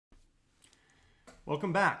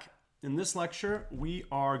Welcome back. In this lecture, we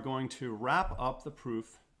are going to wrap up the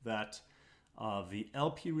proof that the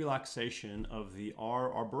LP relaxation of the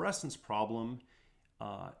r-Arborescence problem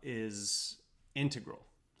is integral.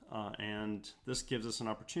 And this gives us an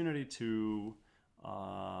opportunity to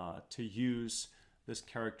use this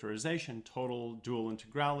characterization, total dual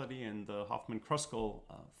integrality, and the Hoffmann-Kruskal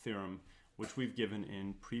theorem, which we've given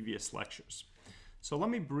in previous lectures. So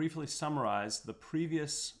let me briefly summarize the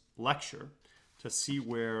previous lecture to see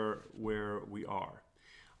where we are.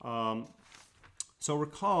 So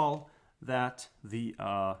recall that the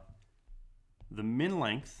min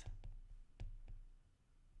length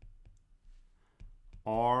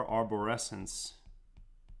r-Arborescence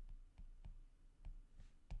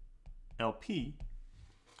LP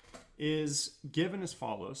is given as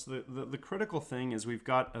follows. The critical thing is we've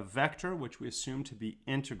got a vector which we assume to be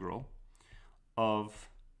integral of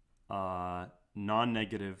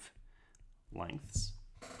non-negative lengths,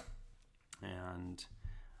 and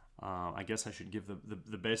I guess I should give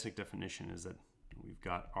the basic definition is that we've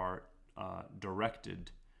got our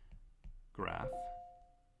directed graph,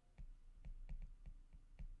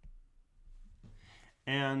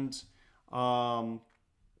 and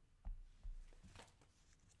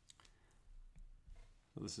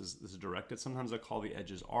this is directed. Sometimes I call the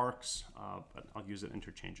edges arcs, but I'll use it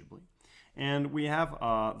interchangeably. And we have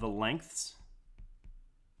the lengths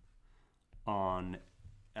on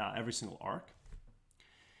every single arc.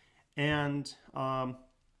 And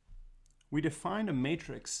we define a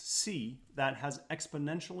matrix C that has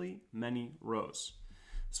exponentially many rows.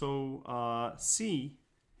 So C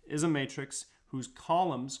is a matrix whose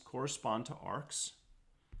columns correspond to arcs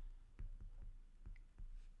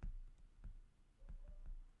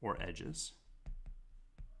or edges.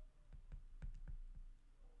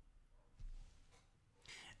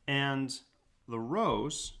 And the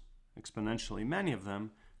rows, exponentially many of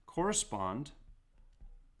them, correspond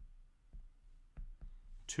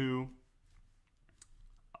to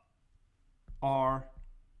R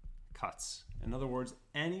cuts. In other words,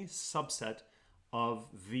 any subset of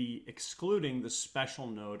V excluding the special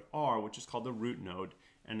node R, which is called the root node,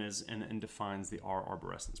 and defines the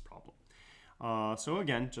r-Arborescence problem. So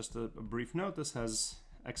again, just a brief note, this has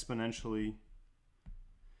exponentially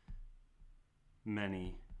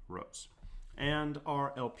many rows. And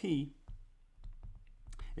our LP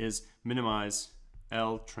is minimize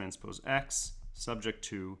L transpose X subject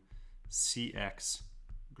to Cx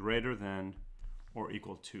greater than or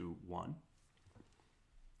equal to 1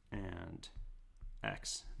 and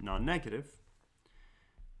X non-negative.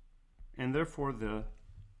 And therefore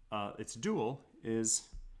its dual is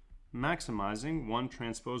maximizing 1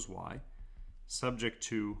 transpose Y subject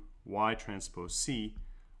to Y transpose C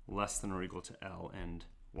less than or equal to L, and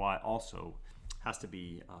Y also has to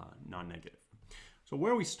be non-negative. So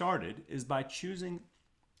where we started is by choosing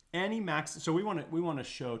any max. So we want to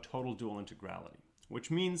show total dual integrality, which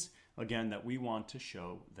means again that we want to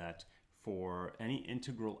show that for any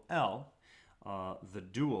integral L, the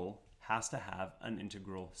dual has to have an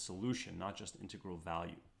integral solution, not just integral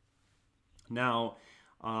value. Now,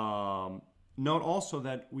 note also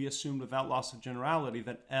that we assumed without loss of generality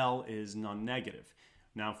that L is non-negative.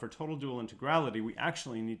 Now, for total dual integrality, we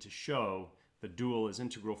actually need to show the dual is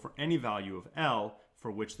integral for any value of L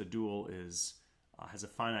for which the dual is has a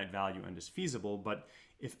finite value and is feasible. But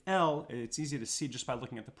if L, it's easy to see just by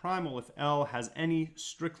looking at the primal, if L has any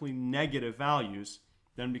strictly negative values,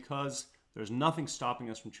 then because there's nothing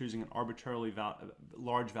stopping us from choosing an arbitrarily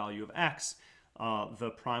large value of X,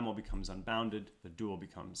 the primal becomes unbounded, the dual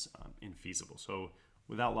becomes infeasible. So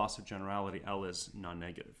without loss of generality, L is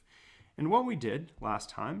non-negative. And what we did last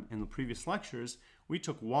time in the previous lectures, we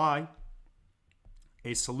took Y,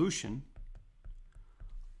 a solution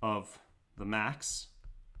of the max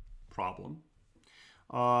problem,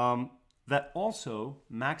 that also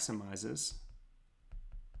maximizes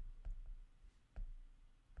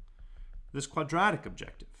this quadratic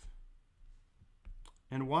objective.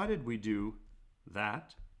 And why did we do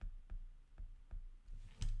that?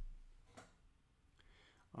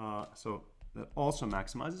 So that also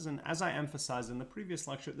maximizes, and as I emphasized in the previous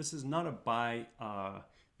lecture, this is not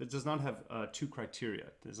it does not have two criteria.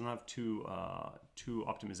 It does not have two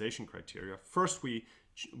optimization criteria. First, we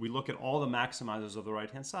look at all the maximizers of the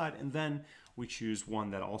right-hand side, and then we choose one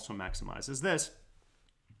that also maximizes this.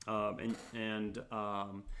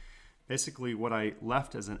 Basically, what I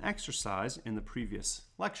left as an exercise in the previous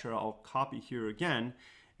lecture, I'll copy here again,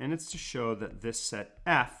 and it's to show that this set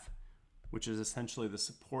F, which is essentially the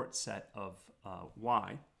support set of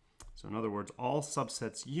Y. So in other words, all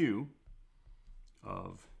subsets U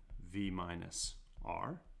of V minus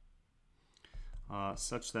R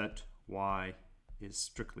such that y is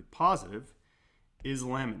strictly positive is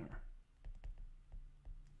laminar.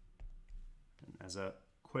 And as a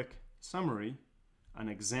quick summary, an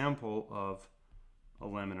example of a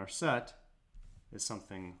laminar set is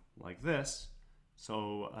something like this.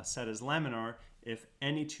 So a set is laminar if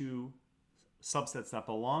any two subsets that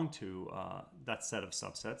belong to that set of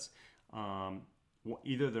subsets,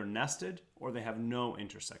 either they're nested or they have no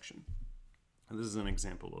intersection. And this is an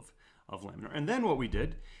example of laminar. And then what we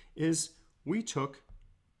did is we took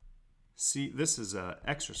C, this is an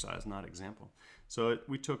exercise, not example. So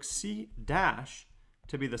we took C dash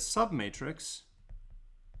to be the submatrix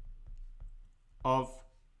of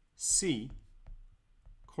C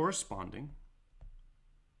corresponding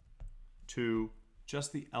to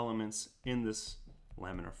just the elements in this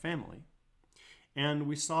laminar family. And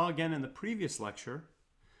we saw again in the previous lecture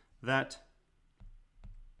that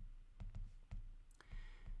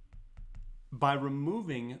by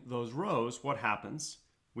removing those rows, what happens?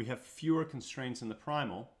 We have fewer constraints in the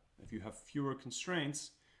primal. If you have fewer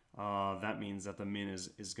constraints, that means that the min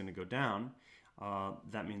is going to go down.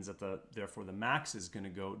 That means that therefore the max is going to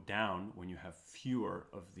go down when you have fewer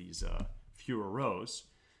of these fewer rows.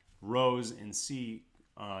 Rows in C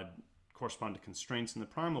correspond to constraints in the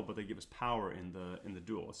primal, but they give us power in the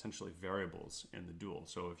dual, essentially variables in the dual.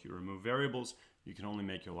 So if you remove variables, you can only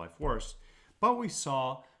make your life worse. But we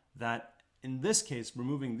saw that in this case,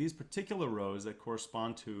 removing these particular rows that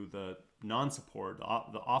correspond to the non-support,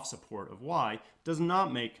 the off support of y, does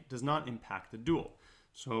not impact the dual.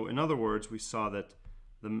 So in other words, we saw that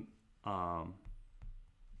the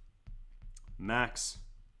max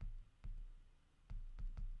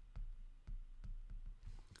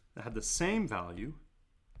that had the same value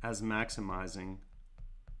as maximizing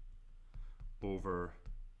over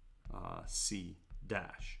C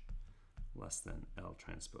dash less than L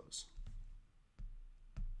transpose.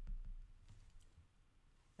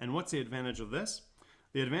 And what's the advantage of this?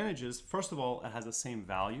 The advantage is, first of all, it has the same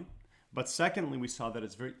value. But secondly, we saw that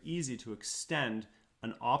it's very easy to extend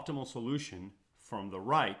an optimal solution from the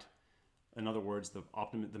right, in other words, the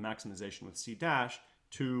maximization with C dash,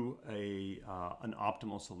 to an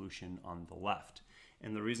optimal solution on the left.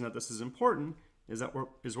 And the reason that this is important is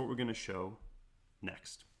what we're going to show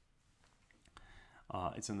next.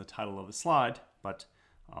 It's in the title of the slide, but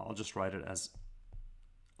I'll just write it as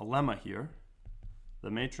a lemma here. The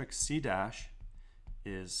matrix C dash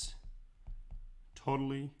is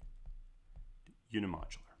totally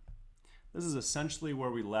unimodular. This is essentially where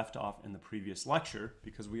we left off in the previous lecture,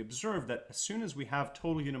 because we observed that as soon as we have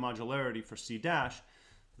total unimodularity for C dash,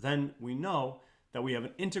 then we know that we have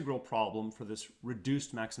an integral problem for this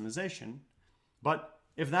reduced maximization. But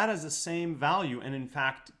if that has the same value, and in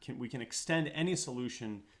fact we can extend any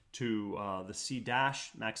solution to the C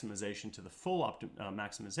dash maximization to the full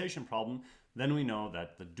maximization problem, then we know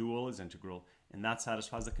that the dual is integral, and that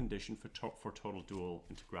satisfies the condition for total dual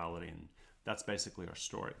integrality, and that's basically our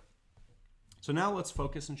story. So now let's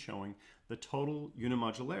focus on showing the total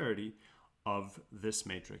unimodularity of this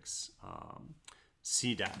matrix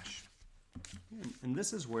C dash. And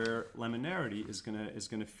this is where laminarity is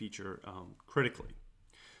gonna feature critically.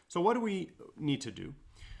 So what do we need to do?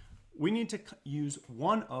 We need to use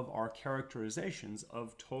one of our characterizations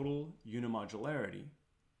of total unimodularity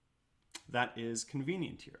that is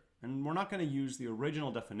convenient here. And we're not going to use the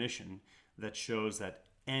original definition that shows that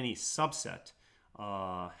any subset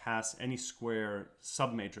has any square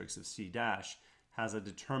submatrix of C dash has a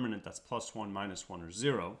determinant that's +1, -1, or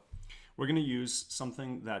 0. We're going to use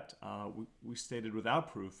something that we stated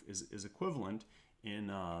without proof is equivalent in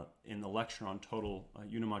the lecture on total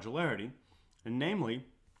unimodularity, and namely,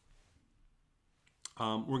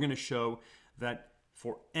 we're going to show that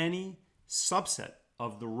for any subset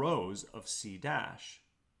of the rows of C dash,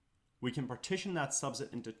 we can partition that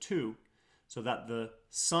subset into two, so that the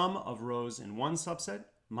sum of rows in one subset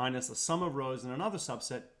minus the sum of rows in another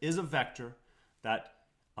subset is a vector that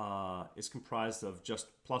is comprised of just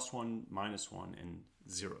 +1, -1, and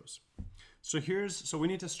zeros. So we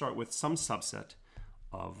need to start with some subset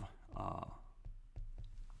of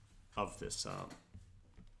this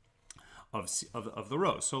of the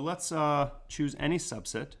rows. So let's choose any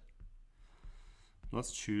subset.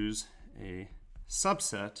 Let's choose a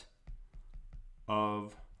subset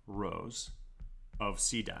of rows of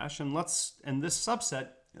C dash, and this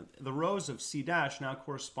subset, the rows of C dash now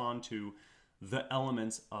correspond to the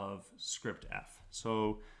elements of script F.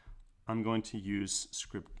 So I'm going to use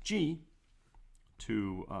script G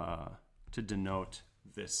to denote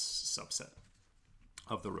this subset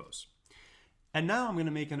of the rows. And now I'm going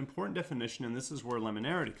to make an important definition, and this is where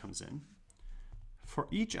laminarity comes in. For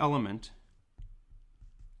each element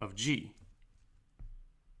of G.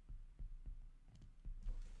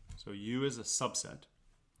 So U is a subset.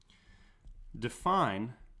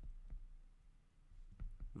 Define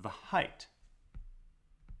the height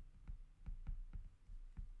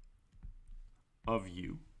of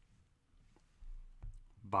U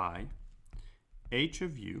by H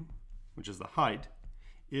of U, which is the height,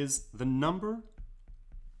 is the number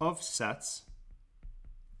of sets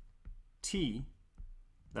T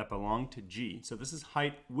that belong to G. So this is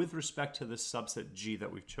height with respect to this subset G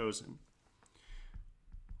that we've chosen,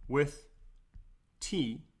 with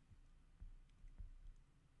T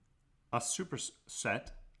a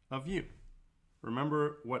superset of U.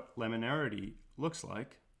 Remember what linearity looks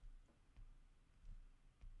like.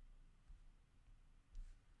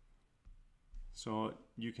 So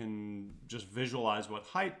you can just visualize what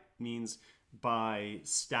height means by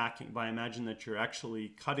stacking, by imagine that you're actually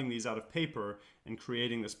cutting these out of paper and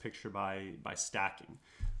creating this picture by stacking.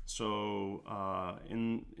 So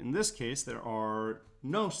in this case, there are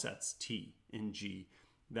no sets T in G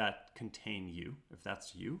that contain U, if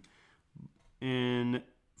that's U.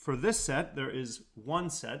 For this set, there is one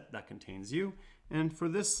set that contains U, and for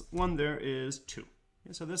this one, there is two.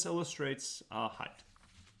 Okay, so this illustrates height.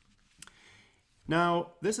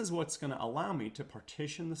 Now, this is what's going to allow me to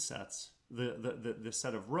partition the sets, the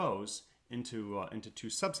set of rows into two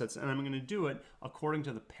subsets, and I'm going to do it according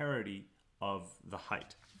to the parity of the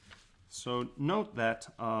height. So note that,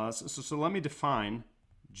 so let me define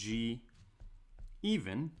G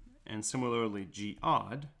even and similarly G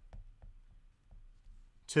odd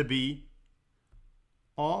to be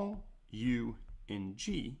all U in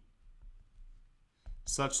G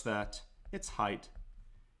such that its height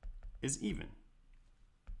is even.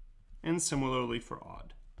 And similarly for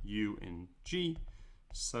odd, U in G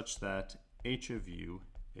such that H of U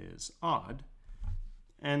is odd.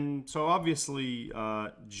 And so obviously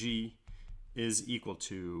G is equal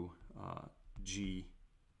to G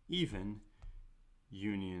even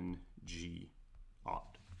union G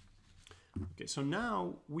odd. Okay, so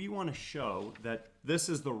now we want to show that this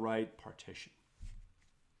is the right partition.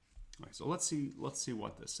 All right, so let's see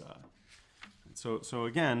what this. So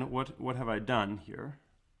again, what have I done here?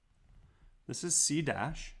 This is C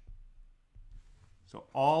dash. So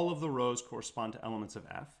all of the rows correspond to elements of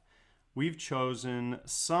F. We've chosen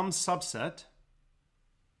some subset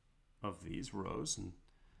of these rows, and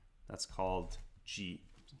that's called G,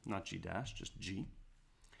 not G dash, just G.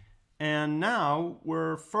 And now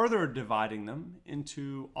we're further dividing them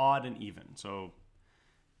into odd and even. So,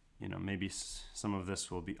 you know, maybe some of this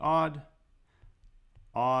will be odd,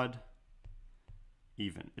 odd,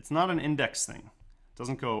 even. It's not an index thing. It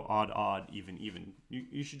doesn't go odd, odd, even, even.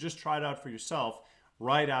 You should just try it out for yourself.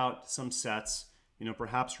 Write out some sets, you know,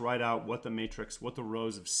 perhaps write out what the matrix, what the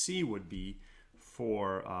rows of C would be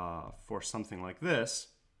for something like this,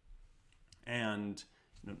 and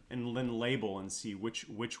then label and see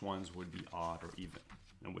which ones would be odd or even,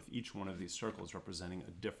 and with each one of these circles representing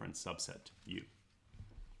a different subset U.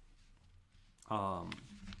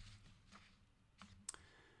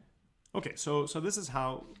 Okay, so this is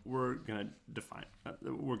how we're going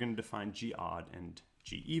to define G odd and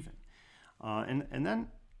G even, and then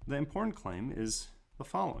the important claim is the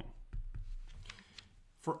following: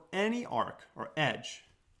 for any arc or edge,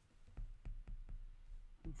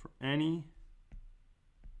 for any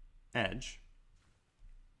edge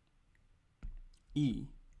E,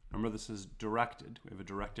 remember this is directed, we have a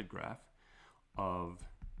directed graph of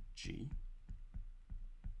G,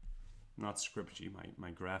 not script G,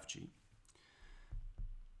 my graph G.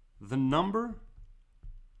 The number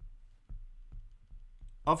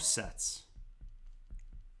of sets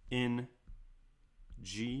in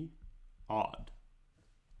G odd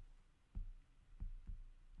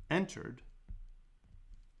entered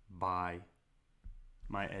by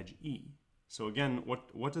my edge E. So again,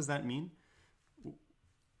 what does that mean?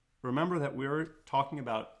 Remember that we're talking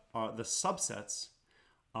about the subsets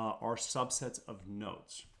are subsets of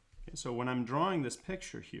nodes. Okay, so when I'm drawing this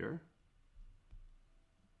picture here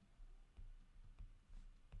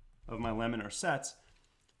of my laminar sets,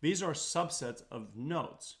 these are subsets of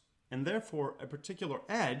nodes, and therefore a particular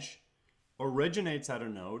edge originates at a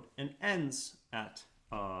node and ends at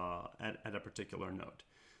a particular node.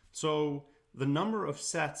 So the number of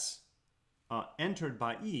sets entered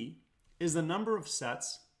by E is the number of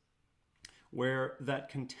sets that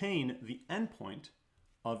contain the endpoint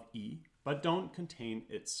of E but don't contain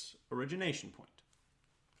its origination point.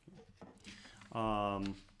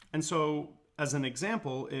 And so, as an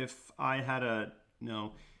example, if I had an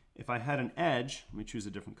edge, let me choose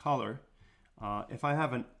a different color. If I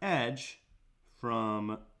have an edge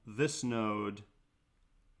from this node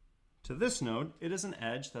to this node, it is an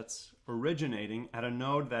edge that's originating at a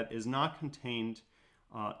node that is not contained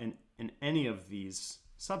in any of these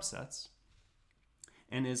subsets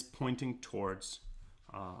and is pointing towards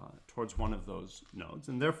one of those nodes.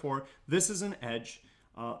 And therefore, this is an edge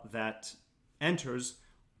that enters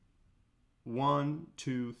 1,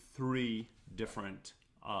 2, 3 different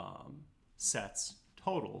sets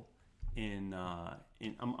total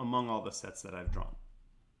among all the sets that I've drawn.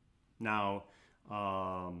 Now,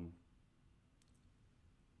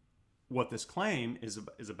 what this claim is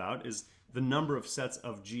about is the number of sets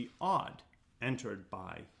of G odd entered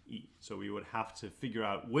by E. So we would have to figure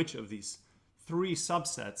out which of these 3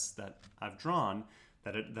 subsets that I've drawn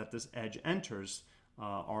that this edge enters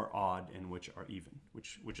are odd and which are even,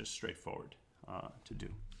 which is straightforward to do,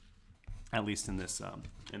 at least in this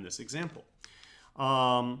example.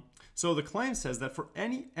 So the claim says that for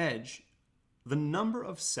any edge, the number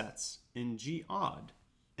of sets in G odd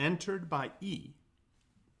entered by E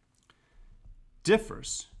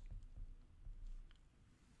differs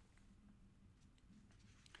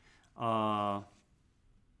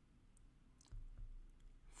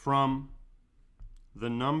from the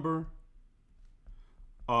number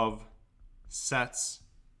of sets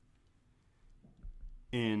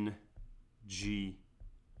in G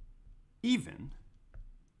even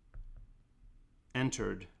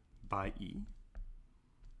entered by E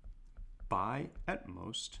by at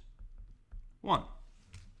most 1.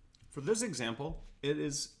 For this example, it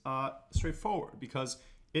is straightforward because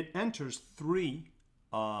it enters 3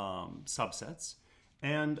 subsets,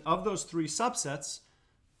 and of those 3 subsets,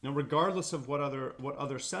 regardless of what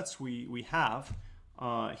other sets we have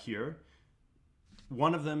here,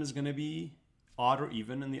 one of them is going to be odd or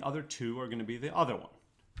even, and the other 2 are going to be the other one.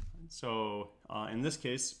 So in this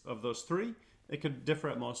case, of those 3, it could differ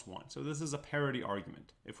at most 1. So this is a parity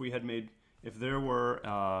argument. If there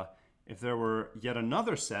were yet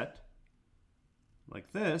another set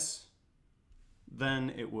like this,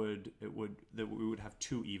 then we would have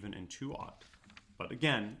 2 even and 2 odd. But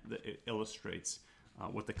again, it illustrates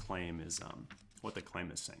what the claim is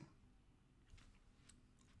saying.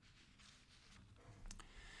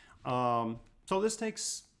 So this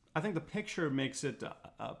takes, I think the picture makes it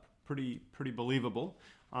pretty believable,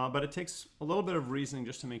 but it takes a little bit of reasoning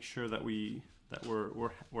just to make sure that we're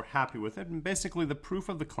happy with it. And basically, the proof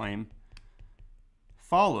of the claim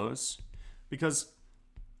follows because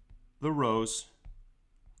the rows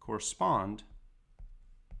correspond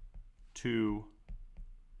to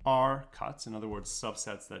R cuts, in other words,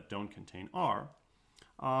 subsets that don't contain R.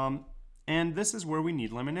 And this is where we need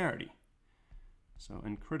linearity. So,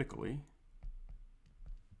 and critically,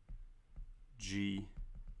 G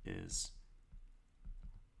is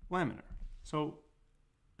laminar. So,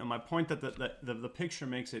 and my point that the picture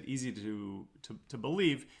makes it easy to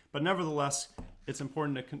believe, but nevertheless, it's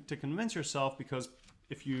important to convince yourself, because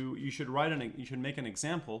if you should make an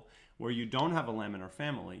example where you don't have a laminar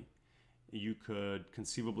family, you could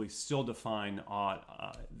conceivably still define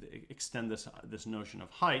extend this notion of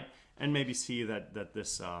height, and maybe see that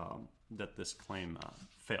this claim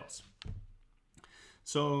fails.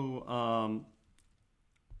 So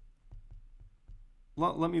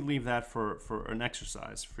let me leave that for an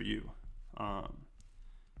exercise for you.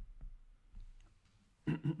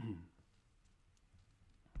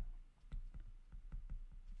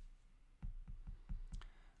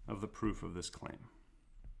 Of the proof of this claim.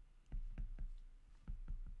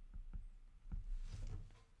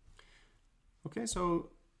 Okay, so,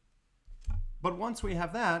 but once we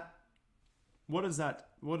have that, what does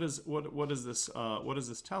this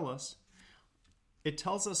tell us? It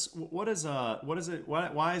tells us why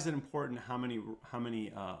is it important how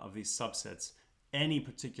many of these subsets any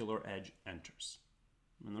particular edge enters.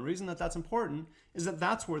 And the reason that that's important is that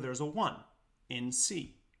that's where there's a 1 in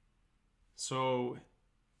C. So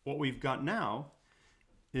what we've got now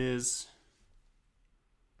is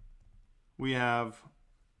we have,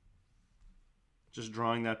 just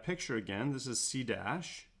drawing that picture again, this is C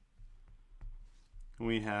dash.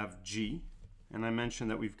 We have G, and I mentioned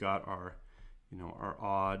that we've got our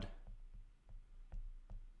odd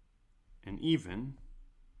and even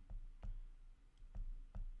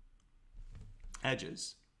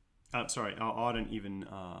edges. Odd and even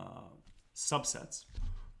subsets.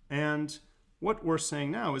 And what we're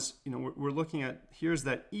saying now is, we're looking at, here's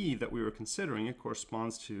that E that we were considering. It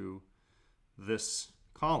corresponds to this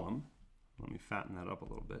column. Let me fatten that up a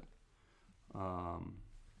little bit.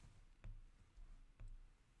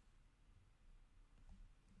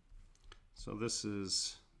 So this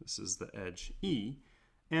is the edge E,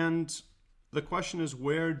 and the question is,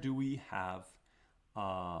 where do we have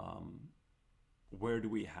where do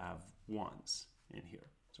we have ones in here?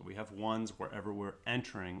 So we have ones wherever we're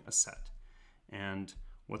entering a set. And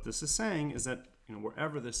what this is saying is that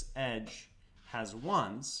wherever this edge has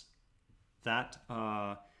ones, that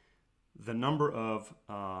the number of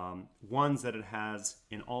ones that it has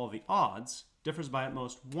in all of the odds differs by at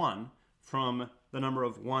most 1 from the number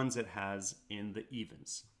of ones it has in the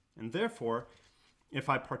evens. And therefore, if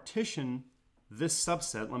I partition this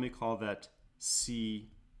subset, let me call that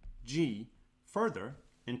CG, further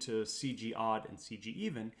into CG odd and CG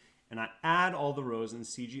even, and I add all the rows in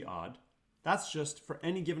CG odd, that's just for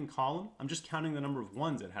any given column. I'm just counting the number of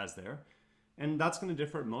ones it has there. And that's going to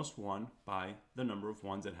differ at most 1 by the number of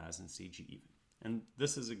ones it has in CG even. And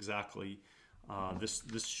this is exactly,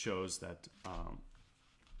 this shows that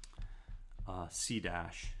C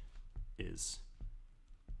dash is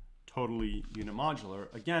totally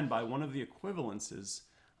unimodular, again, by one of the equivalences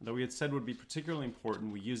that we had said would be particularly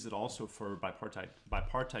important. We used it also for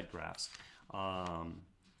bipartite graphs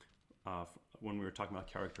when we were talking about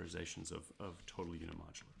characterizations of totally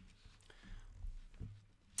unimodular.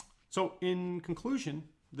 So in conclusion,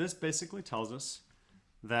 this basically tells us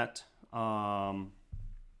that so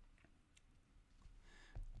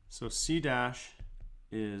C dash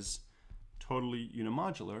is totally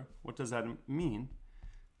unimodular. What does that mean?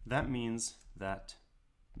 That means that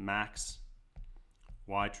max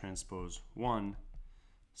y transpose 1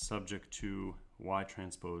 subject to y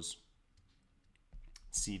transpose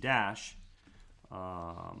C dash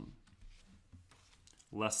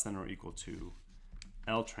less than or equal to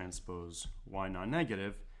L transpose y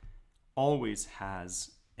non-negative always has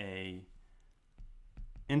a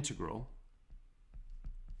integral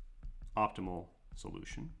optimal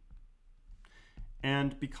solution.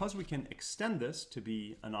 And because we can extend this to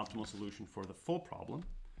be an optimal solution for the full problem,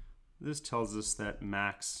 this tells us that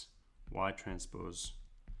max y transpose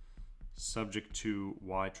subject to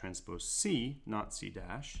y transpose C, not C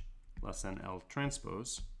dash, less than L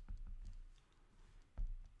transpose,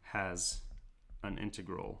 has an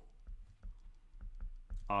integral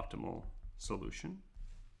optimal solution,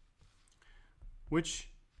 which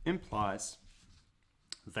implies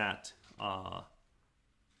that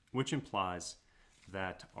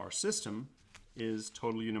our system is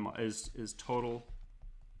total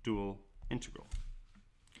dual integral.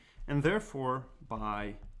 And therefore,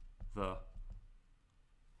 by the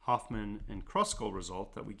Hoffmann and Kruskal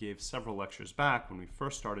result that we gave several lectures back when we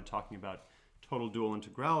first started talking about total dual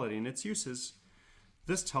integrality and its uses,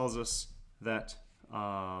 this tells us that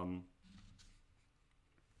I'm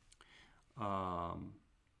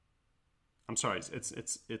sorry,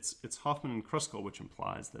 it's Hoffmann and Kruskal, which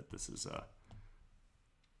implies that this is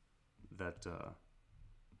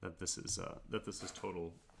this is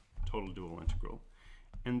total dual integral,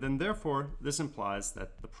 and then therefore this implies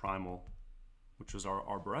that the primal, which was our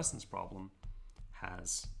arborescence problem,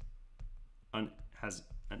 has an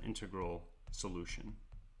integral solution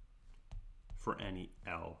for any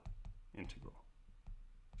L integral.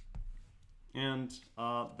 And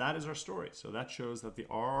that is our story. So that shows that the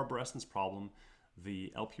r-Arborescence problem,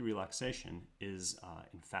 the LP relaxation, is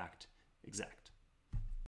in fact exact.